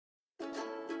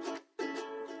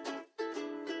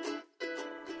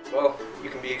Well, you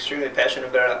can be extremely passionate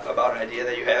about an idea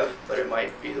that you have, but it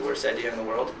might be the worst idea in the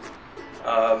world.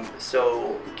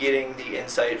 So getting the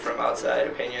insight from outside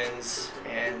opinions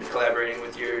and collaborating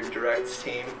with your direct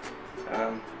team,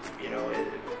 you know,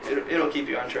 it'll keep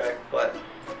you on track, but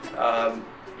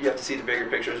you have to see the bigger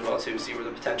picture as well too, see where the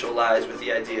potential lies with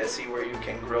the idea, see where you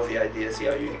can grow the idea, see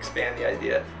how you can expand the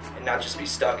idea, and not just be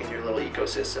stuck in your little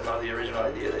ecosystem of the original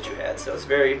idea that you had. So it's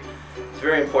very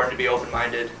important to be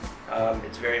open-minded.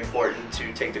 It's very important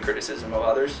to take the criticism of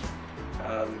others,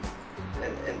 and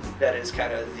that is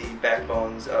kind of the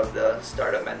backbones of the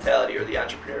startup mentality or the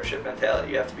entrepreneurship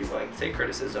mentality. You have to be willing to take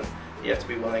criticism. You have to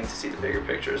be willing to see the bigger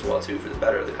picture as well too, for the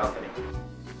better of the company.